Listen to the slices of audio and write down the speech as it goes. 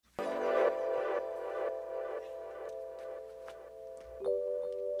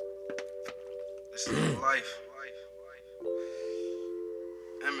Life.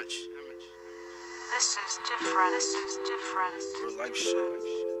 Image. This is different. Real life shit.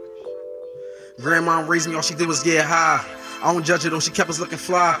 Grandma raised me, all she did was get high. I don't judge her though, she kept us looking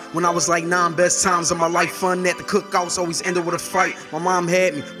fly. When I was like 9, best times of my life. Fun at the cookouts always ended with a fight. My mom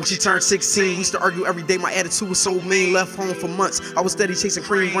had me when she turned 16. We used to argue every day, my attitude was so mean. Left home for months, I was steady chasing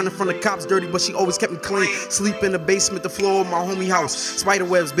cream. Running from the cops dirty, but she always kept me clean. Sleep in the basement, the floor of my homie house. Spider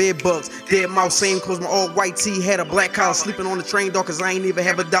webs, bed bugs, dead mouse. Same clothes, my all white tee, had a black collar. Sleeping on the train dog, cause I ain't even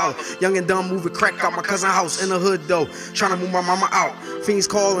have a dollar. Young and dumb, moving crack out my cousin's house. In the hood though, trying to move my mama out. Fiends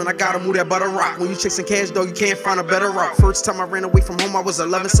calling, I gotta move that butter rock. When you chasing cash though, you can't find a better route. First time I ran away from home, I was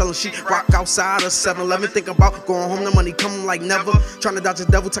 11, selling sheet rock outside of 7-Eleven. Think about going home, the money coming like never. Trying to dodge the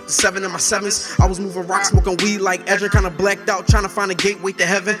devil, tuck the 7 in my 7s. I was moving rocks, smoking weed like Ezra. Kinda blacked out, trying to find a gateway to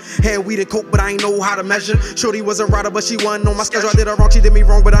heaven. Had weed and coke, but I ain't know how to measure. Shorty was a rider, but she wasn't on my schedule. I did her wrong, she did me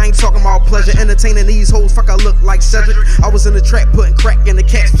wrong, but I ain't talking about pleasure. Entertaining these hoes, fuck I look like Cedric. I was in the trap, putting crack in the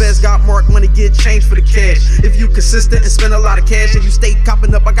cash fest. Got marked money, get changed for the cash. If you consistent and spend a lot of cash, and you stay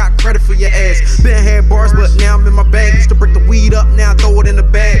copping up, I got credit for your ass. Been had bars, but now I'm in my bag. Used to break the weed up, now I throw it in the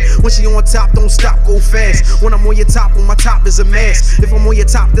bag. When she on top, don't stop, go fast. When I'm on your top, on my top is a mask. If I'm on your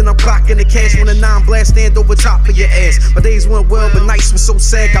top, then I'm clocking the cash. When a 9 blast, stand over top of your ass. My days went well, but nights was so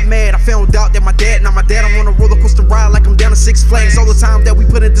sad. Got mad, I found out that my dad, not my dad. I'm on a roller coaster ride like I'm down to 6 Flags. All the time that we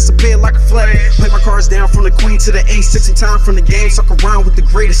put in disappeared like a flag. Play my cards down from the queen to the ace. Took some time from the game, suck around with the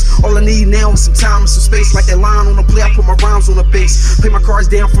greatest. All I need now is some time and some space. Like that line on the play, I put my rhymes on the base. Play my cards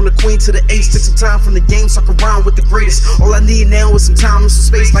down from the queen to the ace. Took some time from the game, suck around with the greatest. All I need now is some time and some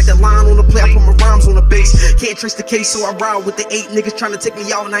space. Like that line on the play, I put my rhymes on the base. Can't trace the case, so I ride with the 8 niggas trying to take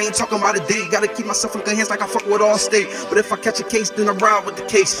me out, and I ain't talking about a date. Gotta keep myself in good hands like I fuck with Allstate. But if I catch a case, then I ride with the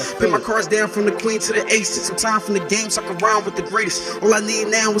case. Play my cards down from the queen to the ace. Took some time from the game, suck around with the greatest. All I need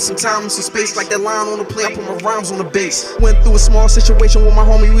now is some time and some space. Like that line on the play, I put my rhymes on the base. Went through a small situation with my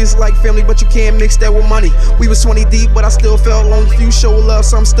homie. We was like family, but you can't mix that with money. We was 20 deep, but I still felt lonely. Few show love,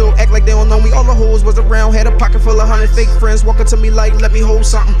 some still act like they don't know me. All the hoes was around, had a pocket full of 100 fake friends walking to me like, let me hold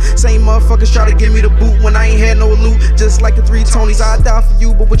something. Same motherfuckers try to give me the boot when I ain't had no loot. Just like the 3 Tonys, I die for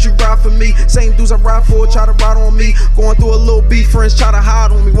you, but would you ride for me? Same dudes I ride for, try to ride on me. Going through a little beef, friends try to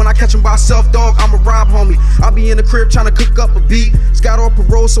hide on me. When I catch them by self, dog, I'm a rob homie. I be in the crib trying to cook up a beat. Got off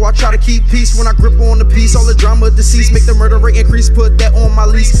parole, so I try to keep peace. When I grip on the piece, all the drama deceased. Make the murder rate increase, put that on my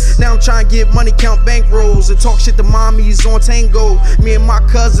lease. Now I'm trying to get money, count bankrolls, and talk shit to mommies on Tango. Me and my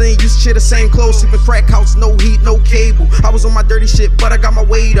cousin used to share the same clothes. Sleeping crack house, no heat, no cable. I was on my dirty shit, but I got my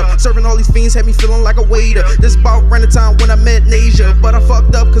weight up. Serving all these fiends had me feeling like a waiter. This about running time when I met Nasia, but I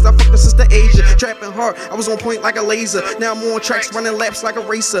fucked up cause I fucked her sister Asia. Trapping hard, I was on point like a laser. Now I'm on tracks, running laps like a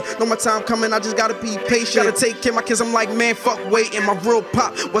racer. Know my time coming, I just gotta be patient. Gotta take care of my kids, I'm like, man, fuck waiting. My real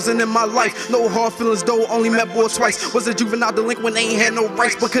pop wasn't in my life. No hard feelings though, only met boy twice. Was a juvenile delinquent, they ain't had no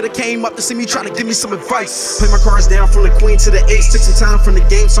rights, but coulda came up to see me trying to give me some advice. Play my cards down from the queen to the ace. Took some time from the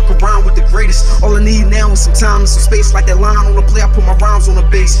game, suck around with the greatest. All I need now is some time and some space. Like that line on the play, I put my rhymes on the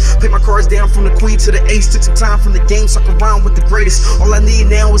base. Play my cards down from the queen to the ace. Took some time from the game, suck around with the greatest. All I need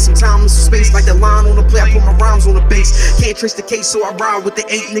now is some time and some space. Like that line on the play, I put my rhymes on the base. Can't trace the case, so I ride with the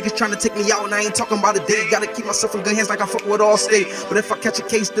 8 niggas trying to take me out, and I ain't talking about a date. Gotta keep myself in good hands like I fuck with Allstate. But if I catch a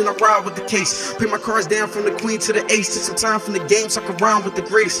case, then I ride with the case. Play my cards down from the queen to the ace. Took some time from the game, suck around with the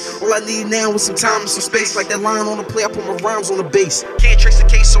greatest. All I need now is some time and some space. Like that line on the play, I put my rhymes on the base. Can't trace the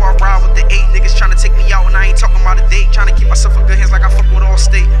case, so I ride with the 8 niggas trying to take me out, and I ain't talking about a date. Trying to keep myself in good hands like I fuck with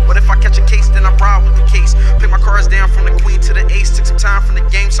Allstate. But if I catch a case, then I ride with the case. Play my cards down from the queen to the ace. Took some time from the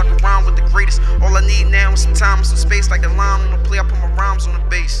game, suck around with the greatest. All I need now is some time and some space. Like the line on the play, I put my rhymes on the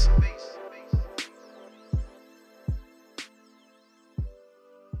base.